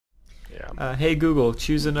Hey Google,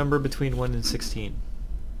 choose a number between 1 and 16.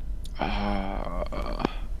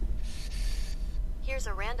 Here's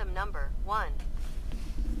a random number, 1.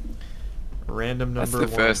 Random number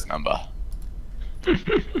That's the 1. first number.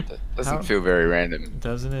 That doesn't feel very random.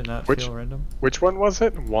 Doesn't it not feel random? Which one was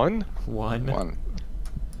it? 1? 1. 1.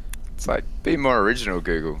 It's like, be more original,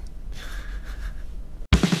 Google.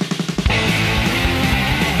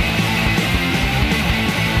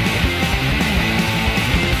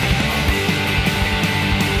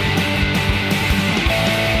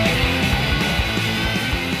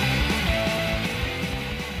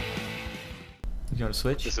 You want to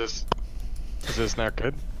switch? Is this not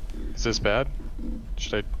good? Is this bad?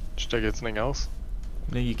 Should I get something else?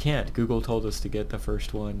 No, you can't. Google told us to get the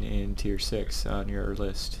first one in tier 6 on your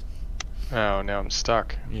list. Oh, now I'm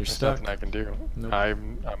stuck. You're There's stuck. nothing I can do. Nope.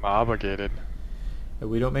 I'm obligated.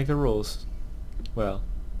 We don't make the rules. Well,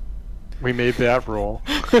 We made that rule.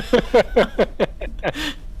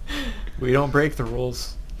 we don't break the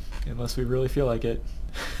rules unless we really feel like it.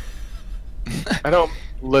 I don't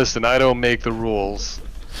make the rules.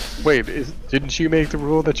 Wait, didn't you make the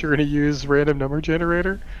rule that you're going to use random number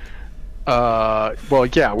generator? Well,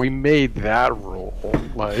 yeah, we made that rule.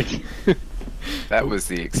 Like, That was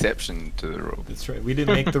the exception to the rule. That's right. We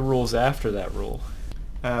didn't make the rules after that rule.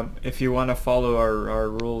 If you want to follow our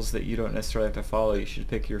rules that you don't necessarily have to follow, you should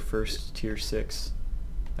pick your first tier 6.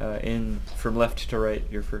 From left to right,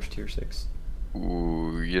 your first tier 6.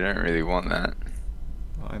 Ooh, you don't really want that.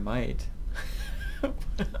 Well, I might.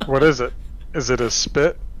 what is it? Is it a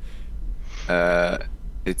spit?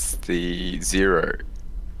 It's the 0.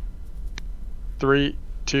 3,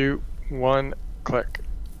 2, 1, click.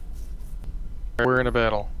 We're in a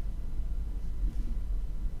battle.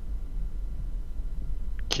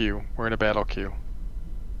 Queue. We're in a battle queue.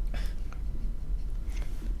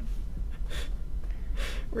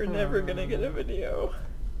 We're never gonna get a video.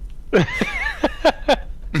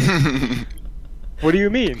 What do you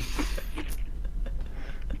mean?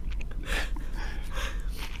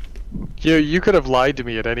 You could have lied to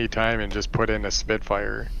me at any time and just put in a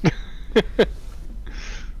Spitfire.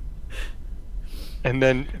 And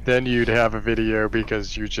then you'd have a video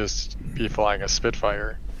because you just be flying a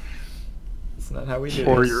Spitfire. That's not how we do it.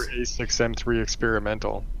 Or your A6M3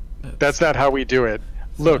 experimental. That's not how we do it.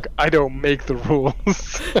 Look, I don't make the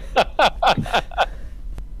rules.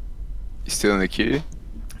 You still in the queue?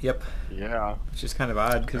 Yep. Yeah. Which is kind of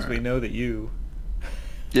odd because we know that you...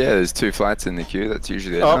 Yeah, there's 2 flights in the queue. That's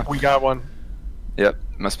usually Oh, enough. we got one. Yep,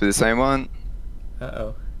 must be the same one.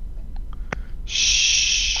 Uh-oh. Shh.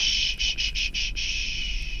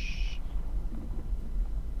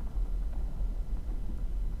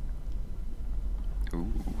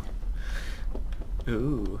 Ooh.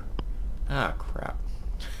 Ooh. Ah, crap.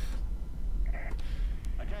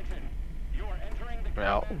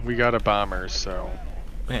 Well, we got a bomber, so...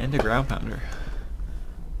 And a ground pounder.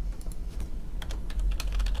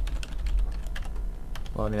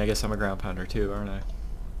 Well, I mean, I guess I'm a ground pounder too, aren't I?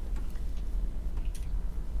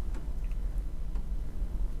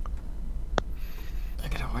 I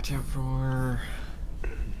gotta watch out for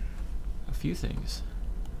a few things.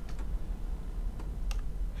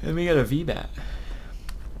 And we got a Veebat.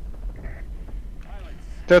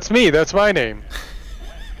 That's me, that's my name.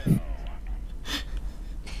 I'm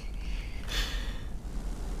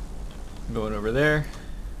going over there.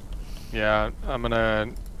 Yeah, I'm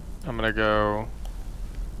gonna go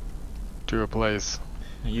to a place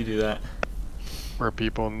You do that. where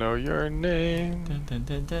people know your name. Dun, dun,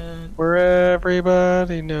 dun, dun. Where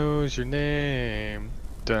everybody knows your name.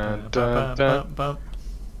 Dun dun dun. Bum.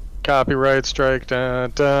 Copyright strike.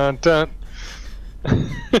 Dun dun dun.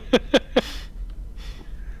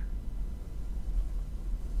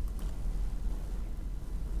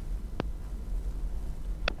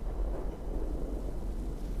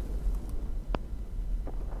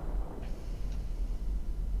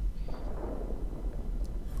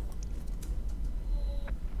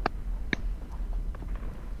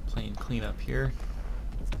 Playing cleanup here.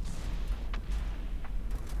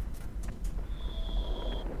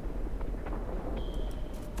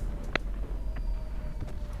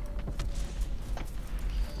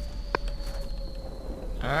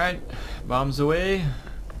 Alright, bombs away.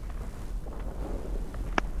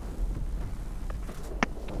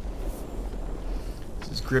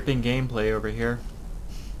 This is gripping gameplay over here.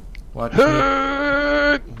 Watch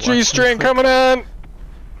me. G-string coming on.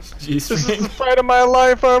 This is G-string? the fight of my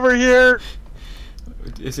life over here.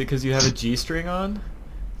 Is it because you have a G-string on?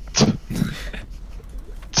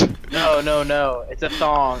 No. It's a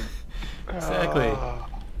thong. Exactly.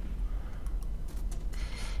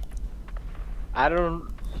 I don't.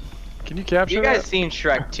 Can you capture You guys that? seen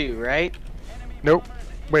Shrek 2, right? Nope.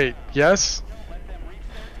 Wait, yes?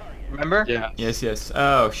 Remember? Yeah. Yes, yes.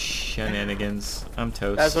 Oh, shenanigans. I'm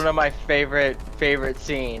toast. That's one of my favorite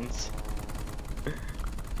scenes.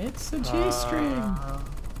 It's a G-string. Oh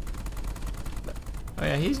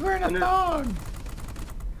yeah, he's wearing a thong.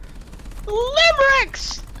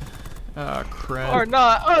 Limericks Oh crap. are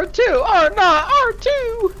not R2, are not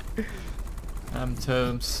R2.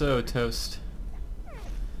 I'm so toast.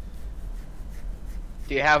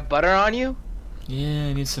 Do you have butter on you? Yeah,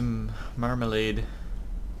 I need some marmalade.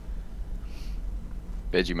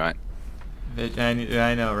 Vegemite.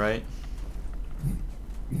 I know, right?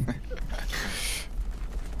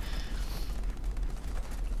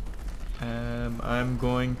 I'm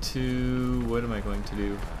going to... What am I going to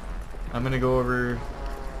do? I'm gonna go over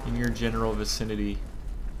in your general vicinity.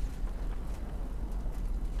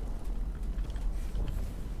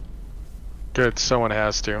 Good, someone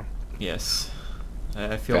has to. Yes.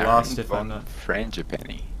 I feel lost if I'm not...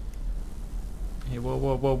 Frangipani. Hey, whoa,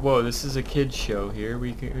 whoa, whoa, whoa! This is a kid's show here.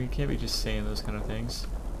 We can't be just saying those kind of things.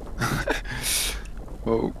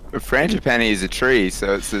 Well, a frangipani is a tree,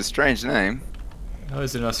 so it's a strange name. Oh,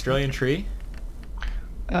 is it an Australian tree?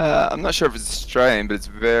 I'm not sure if it's Australian, but it's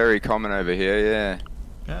very common over here, yeah.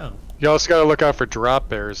 Oh, You also gotta look out for drop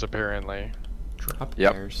bears, apparently. drop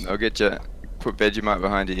Yep, bears. they'll get you. Put Vegemite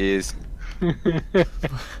behind your ears.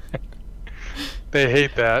 They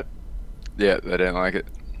hate that. Yeah, they don't like it.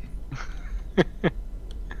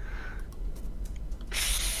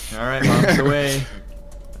 All right, mom's away.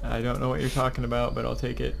 I don't know what you're talking about, but I'll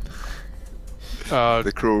take it.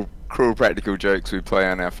 The cruel practical jokes we play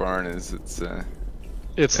on our foreigners.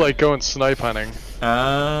 It's like going snipe hunting.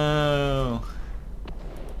 Oh.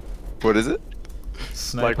 What is it?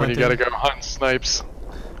 Snipe Like when you hunting? gotta go hunt snipes.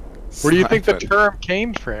 Where do you think the Snipe term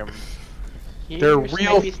came from? Here, They're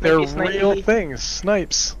real. snipey, They're snipey, real snipey. things.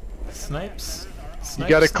 Snipes. Snipes? You Snipe,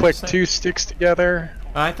 gotta snipe, click snipe. 2 sticks together.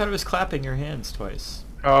 I thought it was clapping your hands twice.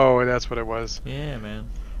 Oh, that's what it was. Yeah, man.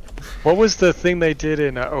 What was the thing they did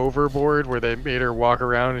in Overboard where they made her walk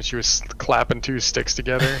around and she was clapping 2 sticks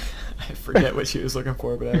together? I forget what she was looking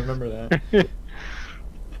for, but I remember that.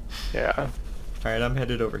 Yeah. Alright, I'm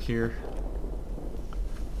headed over here.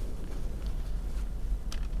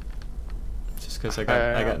 Just because I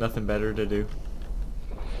got nothing better to do.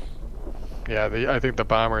 Yeah, I think the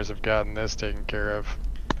bombers have gotten this taken care of.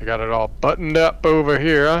 They got it all buttoned up over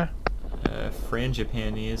here, huh?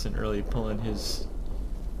 Frangipani isn't really pulling his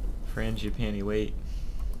frangipani weight.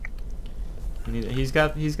 He's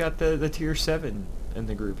got the tier 7 in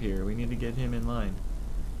the group here. We need to get him in line.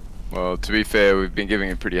 Well, to be fair, we've been giving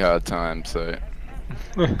a pretty hard time, so.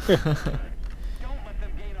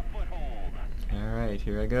 Alright,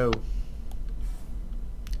 here I go.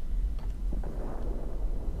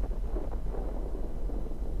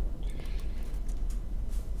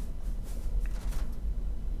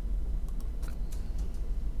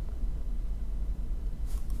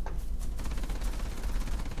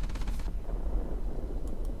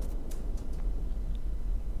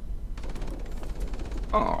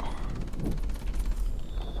 Oh.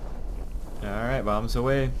 Alright, bombs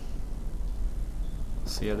away.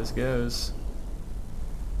 See how this goes.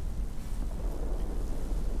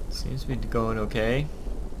 Seems to be going okay.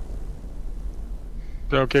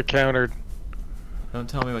 Don't get countered. Don't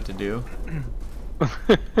tell me what to do.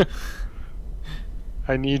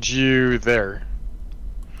 I need you there.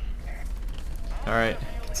 Alright,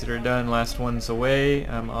 consider it done. Last one's away.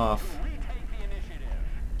 I'm off.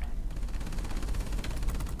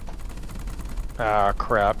 Ah,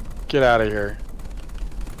 crap. Get out of here.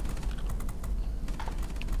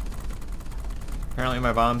 Apparently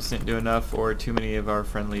my bombs didn't do enough, or too many of our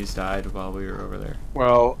friendlies died while we were over there.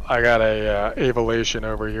 Well, I got a Avolation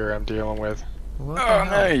over here I'm dealing with. What the Oh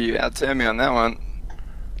hell? no, you outturned me on that one.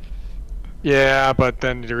 Yeah, but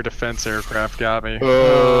then your defense aircraft got me.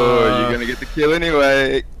 Oh, you're gonna get the kill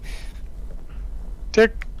anyway.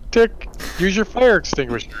 Tick, tick. Use your fire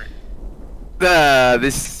extinguisher.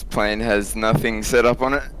 This plane has nothing set up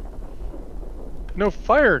on it. No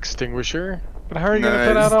fire extinguisher? But how are you gonna No,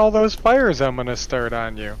 put out it's- all those fires I'm gonna start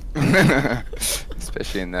on you?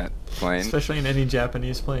 Especially in that plane. Especially in any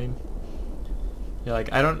Japanese plane. Yeah,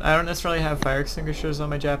 like I don't necessarily have fire extinguishers on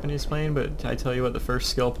my Japanese plane, but I tell you what, the first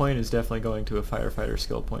skill point is definitely going to a firefighter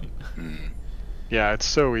skill point. Hmm. Yeah, it's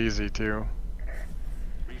so easy too.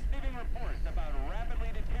 Receiving reports about rapidly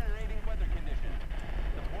deteriorating weather conditions.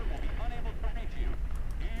 Support will be unable to reach you.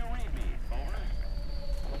 Do you read me? Over.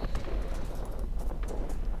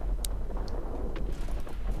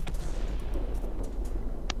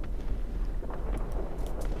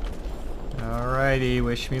 Alrighty,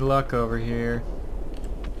 wish me luck over here.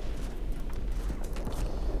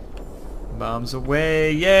 Bombs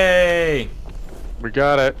away! Yay! We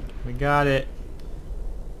got it. We got it.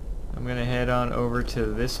 I'm gonna head on over to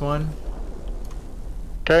this one.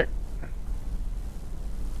 Okay.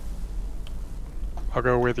 I'll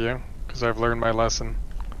go with you, because I've learned my lesson.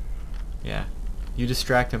 Yeah. You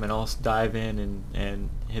distract him and I'll dive in and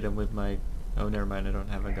hit him with my... Oh, never mind, I don't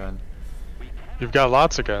have a gun. You've got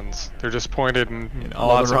lots of guns. They're just pointed in All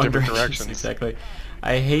lots the of wrong different directions. directions. Exactly.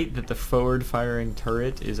 I hate that the forward-firing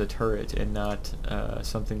turret is a turret and not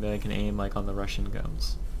something that I can aim like on the Russian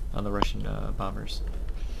guns, on the Russian bombers.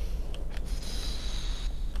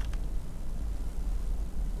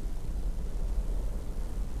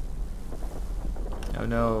 Oh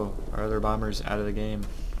no, our other bomber's out of the game.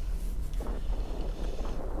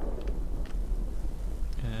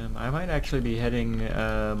 I might actually be heading,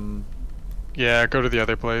 Yeah, go to the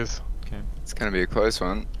other place. okay. It's gonna be a close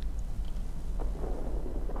one.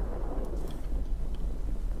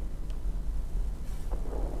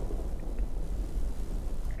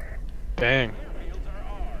 Dang.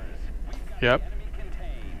 Yep.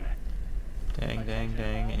 Dang, dang,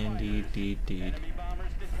 dang, indeed, deed, deed. Enemy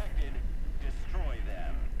bombers detected. Destroy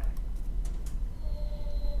them.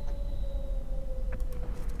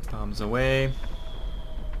 Bombs away.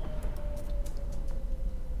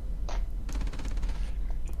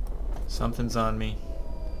 Something's on me.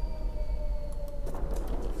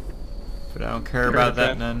 But I don't care about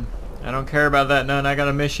that none. I don't care about that none. I got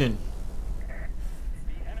a mission.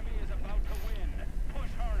 The enemy is about to win. Push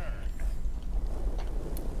harder.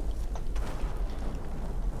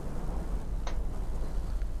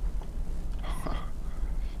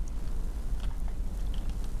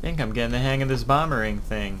 I think I'm getting the hang of this bombering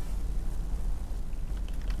thing.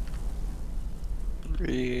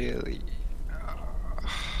 Really?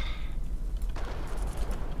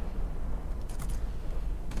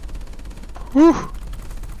 Whew.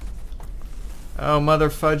 Oh, mother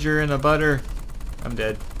fudger in a butter. I'm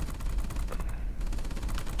dead.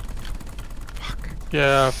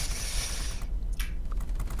 Yeah.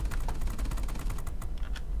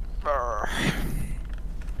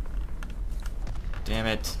 Damn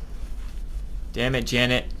it. Damn it,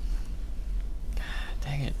 Janet. God,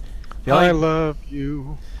 dang it. The I only- love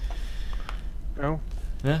you. Oh.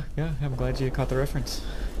 Yeah, I'm glad you caught the reference.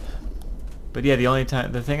 But yeah,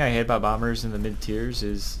 the thing I hate about bombers in the mid tiers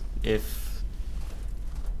is if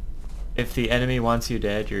the enemy wants you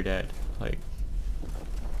dead, you're dead. Like,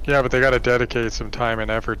 Yeah, but they gotta dedicate some time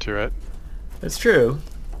and effort to it. that's true.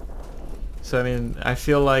 So I mean, I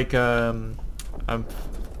feel like I'm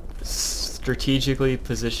strategically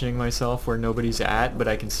positioning myself where nobody's at, but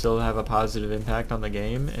I can still have a positive impact on the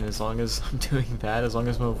game. And as long as I'm doing that, as long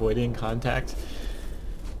as I'm avoiding contact,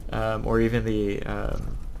 or even the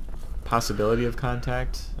possibility of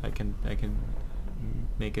contact, I can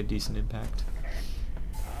make a decent impact.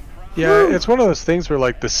 Yeah, it's one of those things where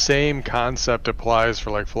like the same concept applies for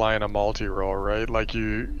like flying a multi-roll, right? Like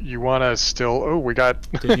you want to still. Oh, we got.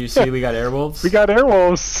 Did you see we got airwolves? We got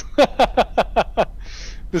airwolves.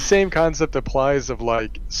 The same concept applies of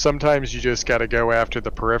like sometimes you just got to go after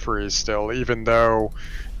the peripheries still, even though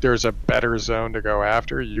there's a better zone to go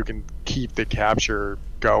after. You can keep the capture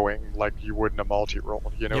going like you would in a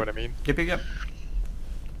multi-roll. You know Yep. what I mean? Yep.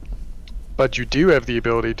 But you do have the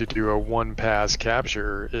ability to do a one-pass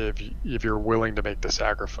capture if you're willing to make the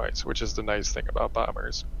sacrifice, which is the nice thing about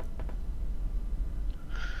bombers.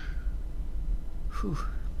 Whew.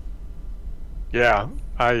 Yeah,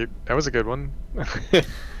 that was a good one.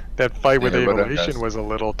 That fight with Yeah, but Avolation was a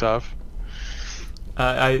little tough.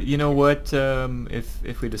 You know what?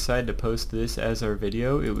 If we decide to post this as our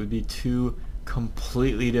video, it would be two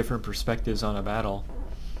completely different perspectives on a battle.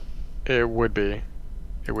 It would be.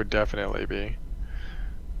 It would definitely be.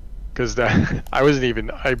 Because that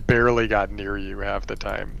I barely got near you half the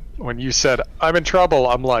time. When you said, I'm in trouble,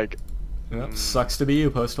 I'm like... Well, sucks to be you,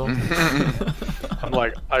 Postal. I'm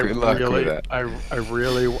like, I Good luck with really, that. I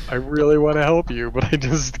really want to help you, but I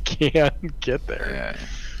just can't get there.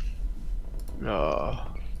 Yeah.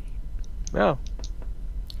 No.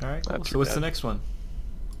 Alright, cool. Not too So what's bad. the next one?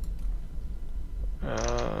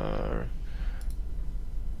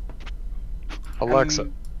 Alexa.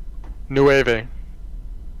 Nueve.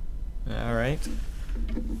 Alright.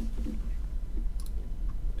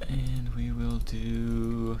 And we will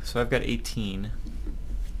do... So I've got 18.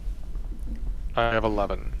 I have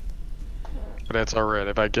 11. But that's alright.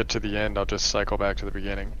 If I get to the end, I'll just cycle back to the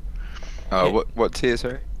beginning. Oh, Hey. what tier,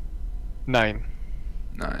 sorry? 9.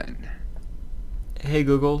 9. Hey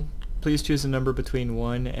Google, please choose a number between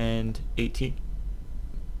 1 and 18.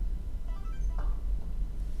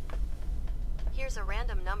 Here's a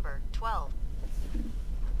random number, 12.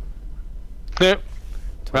 Well,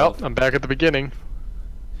 12. I'm back at the beginning.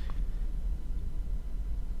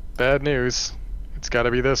 Bad news. It's got to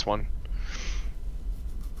be this one.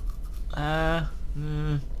 Yeah,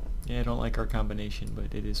 I don't like our combination,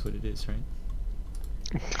 but it is what it is,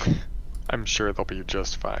 right? I'm sure they'll be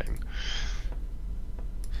just fine.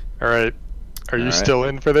 All right. Are you All right. still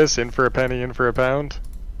in for this? In for a penny, in for a pound?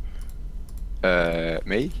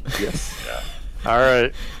 Me? Yes. All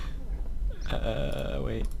right.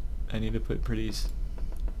 Wait. I need to put pretties.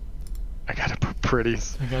 I gotta put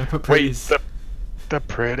pretties. I gotta put Wait, pretties. the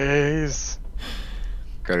pretties.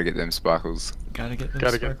 Gotta get them sparkles. Gotta get them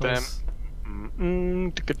Gotta get them. sparkles.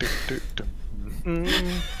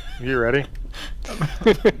 You ready?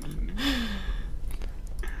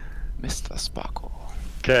 Mr. Sparkle.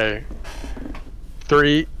 Okay.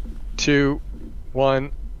 3, 2,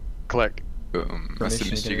 1, click. Boom. Must have Permission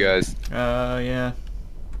missed to you get in. guys. Yeah.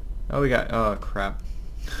 Oh, we got. Oh, crap.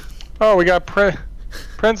 Oh, we got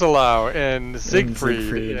Prenzelau and Siegfried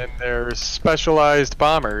Siegfried. and their specialized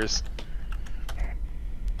bombers.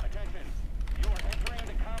 Attention. You are entering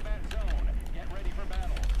the combat zone. Get ready for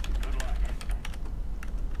battle. Good luck.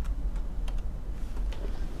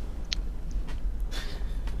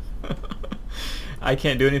 I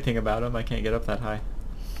can't do anything about them. I can't get up that high.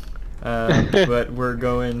 But we're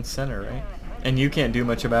going center, right? And you can't do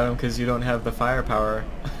much about them because you don't have the firepower.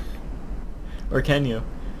 Or can you?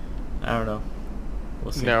 I don't know.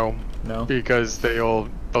 We'll see. No, No? because they'll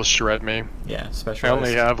shred me. Yeah, I specialized.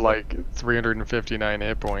 only have like 359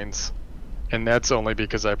 hit points, and that's only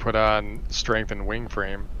because I put on strength and wing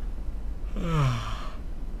frame.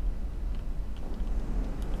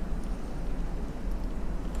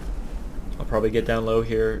 I'll probably get down low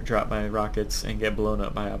here, drop my rockets, and get blown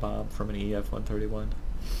up by a bomb from an EF-131.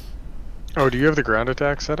 Oh, do you have the ground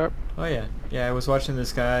attack set up? Oh yeah. Yeah, I was watching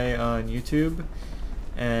this guy on YouTube,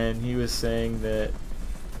 and he was saying that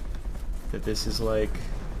this is like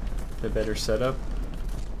the better setup.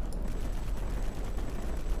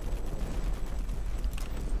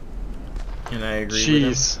 And I agree with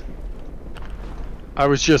him. Jeez. I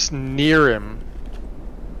was just near him.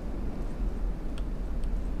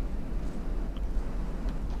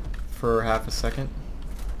 For half a second.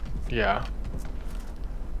 Yeah.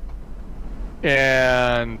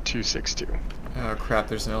 And 262. Oh crap,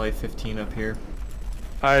 there's an LA-15 up here.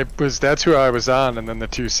 That's who I was on, and then the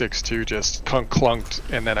 262 just clunked,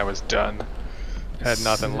 and then I was done. Had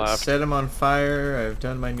nothing left. Set him on fire. I've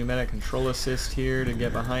done my pneumatic control assist here to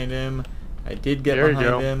get behind him. I did get There you behind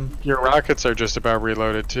go. him. Your rockets are just about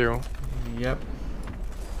reloaded too. Yep.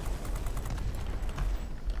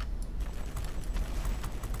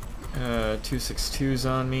 Uh, 262's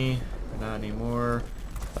on me. Not anymore.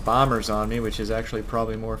 The bomber's on me, which is actually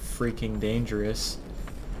probably more freaking dangerous.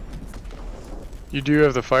 You do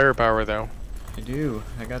have the firepower though. I do.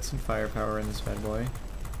 I got some firepower in this bad boy.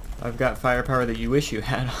 I've got firepower that you wish you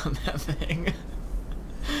had on that thing.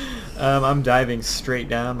 I'm diving straight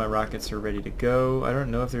down. My rockets are ready to go. I don't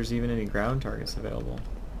know if there's even any ground targets available.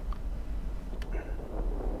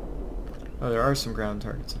 Oh, there are some ground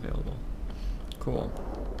targets available. Cool.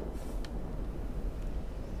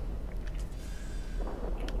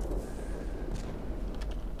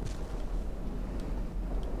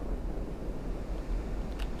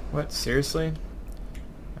 What? Seriously?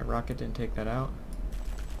 My rocket didn't take that out?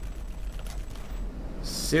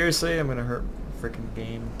 Seriously? I'm gonna hurt the frickin'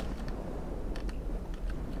 game.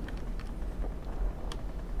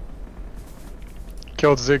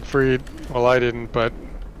 Killed Siegfried. Well, I didn't, but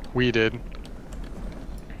we did.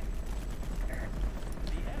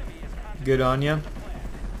 Good on ya.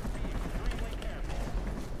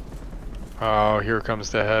 Oh, here comes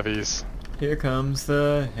the heavies. Here comes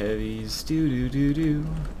the heavies. Doo doo doo doo.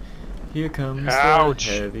 Here comes Ouch.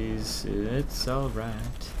 the heavies. It's alright.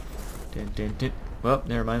 Dun, dun, dun. Well,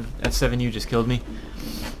 never mind. F7U just killed me.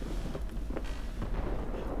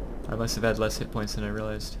 I must have had less hit points than I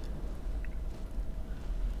realized.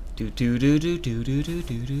 Do do do do do do do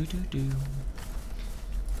do do do do.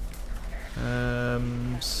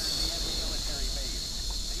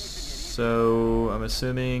 So I'm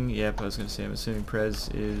assuming. Yep, I was gonna say I'm assuming Prez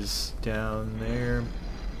is down there.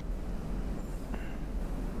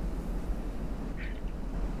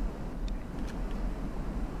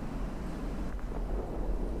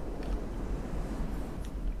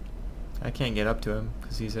 I can't get up to him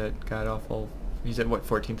because he's at god awful. He's at what,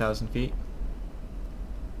 14,000 feet?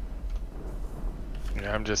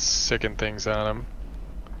 Yeah, I'm just sicking things on him.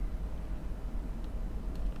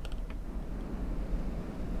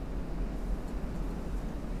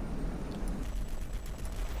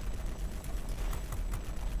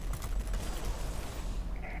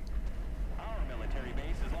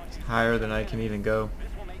 higher than I can even go. This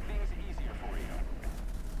will make things easier for you.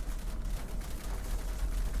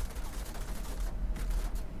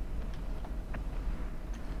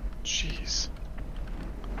 Jeez.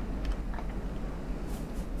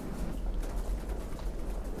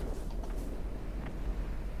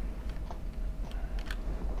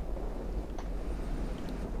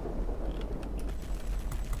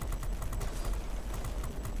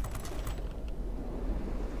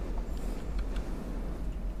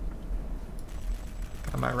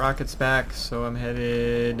 Got my rockets back, so I'm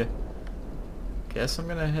headed... Guess I'm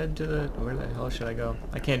gonna head to the... Where the hell should I go?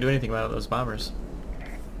 I can't do anything about those bombers.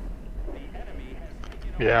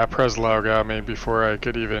 Yeah, Preslow got me before I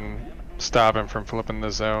could even stop him from flipping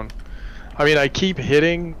the zone. I mean, I keep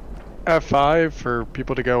hitting F5 for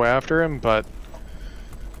people to go after him, but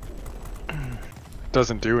it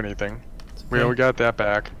doesn't do anything. Okay. We got that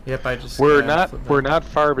back. Yep, I just... We're flipped not that.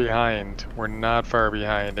 far behind. We're not far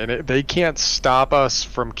behind, and they can't stop us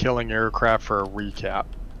from killing aircraft for a recap.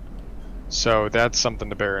 So that's something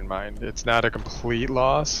to bear in mind. It's not a complete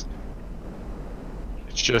loss.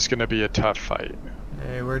 It's just going to be a tough fight.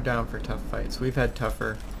 Hey, we're down for tough fights. We've had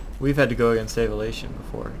tougher... We've had to go against Avolation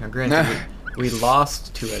before. Now granted, we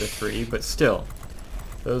lost 2 out of 3, but still.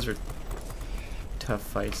 Those are tough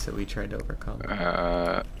fights that we tried to overcome.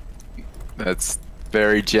 That's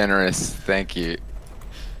very generous. Thank you.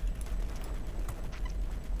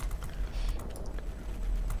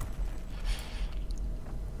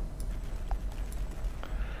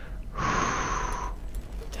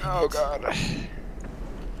 Oh God. I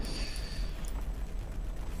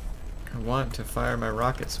want to fire my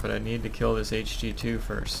rockets, but I need to kill this HG2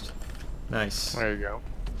 first. Nice. There you go.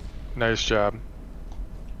 Nice job.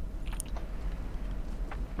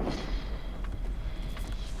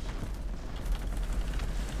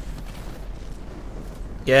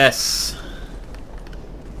 Yes.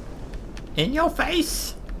 In your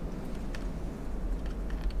face.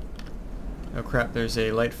 Oh crap, there's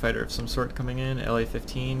a light fighter of some sort coming in.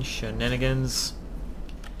 LA-15, shenanigans.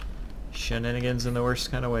 Shenanigans in the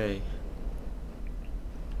worst kind of way.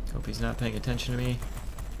 Hope he's not paying attention to me.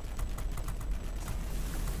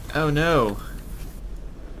 Oh no.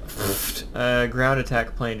 Ground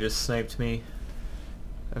attack plane just sniped me.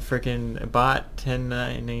 A frickin' bot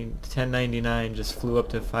 1099 just flew up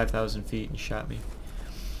to 5,000 feet and shot me.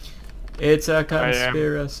 It's a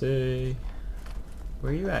conspiracy.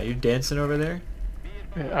 Where are you at? You dancing over there?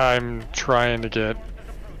 I'm trying to get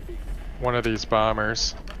one of these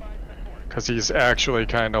bombers because he's actually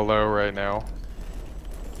kind of low right now.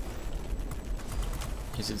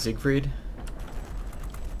 Is it Siegfried?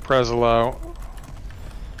 Preslow.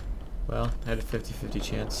 Well, I had a 50-50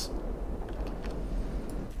 chance.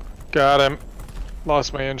 Got him.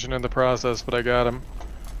 Lost my engine in the process, but I got him.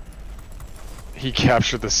 He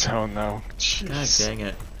captured the zone though. Jeez. God dang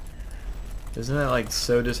it. Isn't that like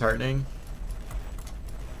so disheartening?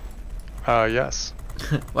 Yes.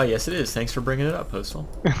 Well, yes it is. Thanks for bringing it up, Postal.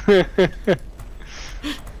 You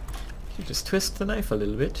just twist the knife a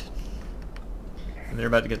little bit. And they're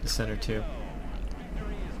about to get the center too.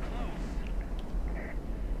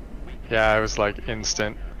 Yeah, it was like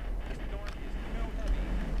instant.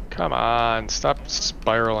 Come on, stop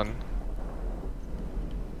spiraling.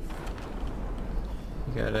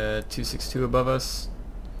 We got a 262 above us.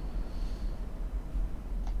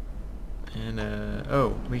 And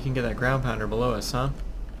oh, we can get that ground pounder below us, huh?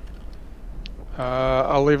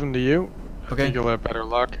 I'll leave him to you. I Okay. think you'll have better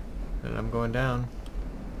luck. And I'm going down.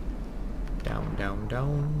 Down, down,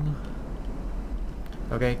 down.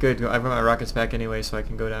 Okay, good. I've got my rockets back anyway, so I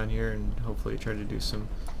can go down here and hopefully try to do some...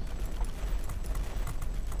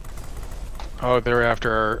 Oh, they're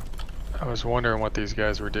after our... I was wondering what these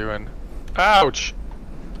guys were doing. Ouch!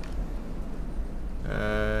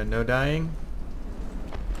 No dying?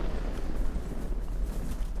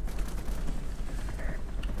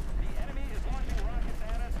 The enemy is launching rockets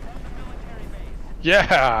at us from the military base.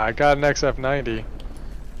 Yeah, I got an XF-90.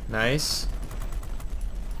 Nice.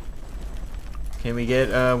 Can we get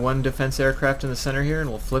one defense aircraft in the center here and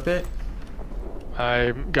we'll flip it?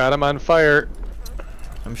 I got him on fire.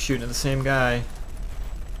 I'm shooting at the same guy.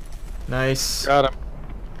 Nice. Got him.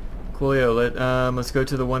 Coolio, let's go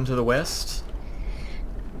to the one to the west.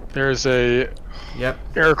 There's a Yep.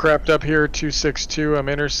 aircraft up here, 262. I'm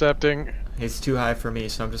intercepting. It's too high for me,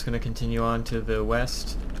 so I'm just going to continue on to the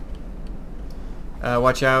west.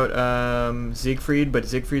 Watch out, Siegfried, but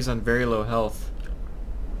Siegfried's on very low health.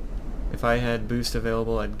 If I had boost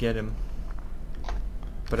available, I'd get him.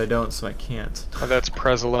 But I don't, so I can't. Oh, that's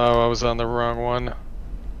Preslow. I was on the wrong one.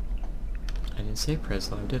 I didn't say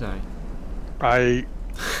Preslow, did I? I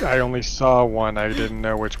I only saw one. I didn't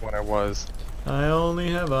know which one it was. I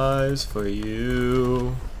only have eyes for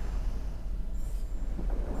you.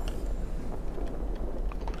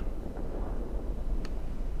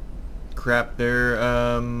 Crap, this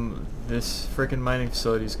frickin' mining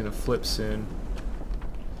facility is gonna flip soon.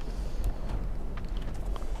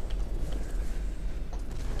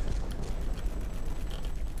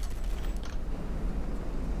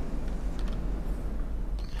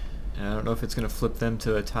 And I don't know if it's gonna flip them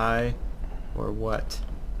to a tie or what.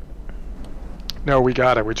 No, we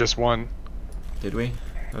got it. We just won. Did we?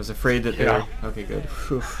 I was afraid that they Yeah. were... Okay, good.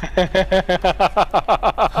 Whew.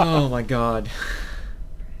 Oh my god.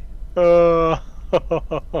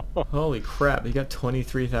 Holy crap, he got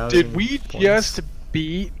 23,000 Did we points. just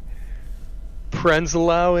beat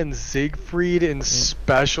Prenzlau and Siegfried in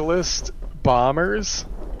specialist bombers?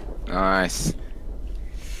 Nice.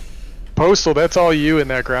 Postal, that's all you and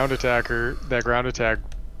that ground attack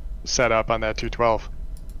set up on that 212.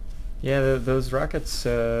 Yeah, those rockets,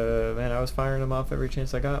 man, I was firing them off every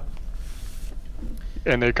chance I got.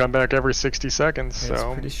 And they come back every 60 seconds, It's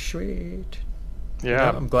so pretty sweet. yeah.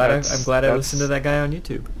 I'm glad I listened to that guy on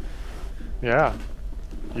YouTube. Yeah.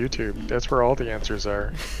 YouTube. That's where all the answers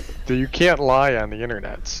are. You can't lie on the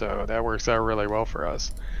internet, so that works out really well for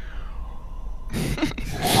us.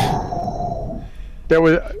 That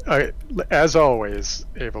was, as always,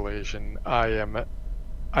 Avolation. I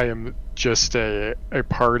am just a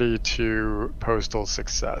party to Postal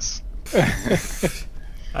success.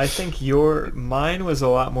 I think mine was a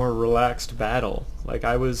lot more relaxed battle. Like,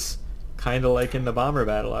 I was kind of like in the bomber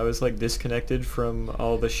battle. I was like disconnected from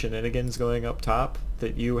all the shenanigans going up top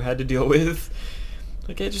that you had to deal with.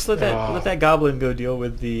 Okay, just let that goblin go deal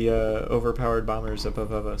with the overpowered bombers up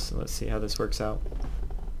above us, and let's see how this works out.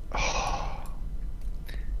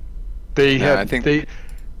 They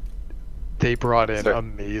brought in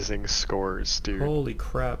amazing scores, dude. Holy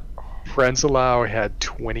crap. Prenzlau had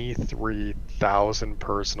 23,000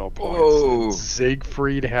 personal points. Whoa.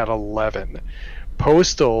 Siegfried had 11.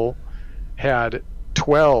 Postal had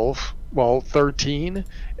 12, well, 13,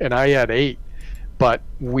 and I had 8. But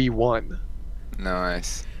we won.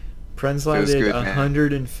 Nice. Prenzlau Feels did good, man.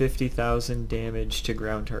 150,000 damage to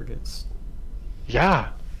ground targets. Yeah.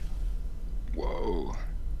 Whoa.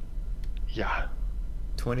 Yeah.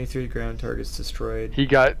 23 ground targets destroyed. He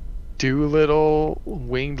got Doolittle,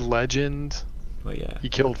 Winged Legend. Well, yeah. He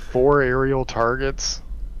killed 4 aerial targets.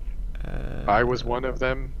 I was Uh, one of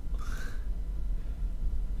them.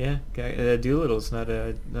 Yeah, Doolittle's not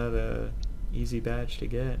a easy badge to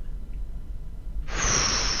get.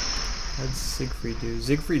 How'd Siegfried do?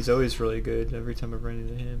 Siegfried's always really good every time I run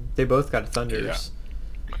into him. They both got thunders.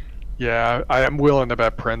 Yeah, I am willing to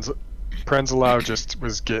bet Prenzlau just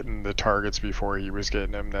was getting the targets before he was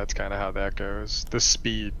getting them. That's kind of how that goes. The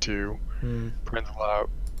speed, too. Prenzlau,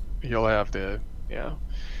 he'll have yeah.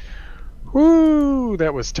 Whoo,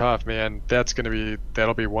 that was tough, man.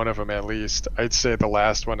 That'll be one of them at least. I'd say the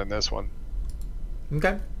last one and this one.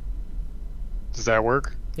 Okay. Does that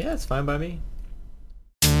work? Yeah, it's fine by me.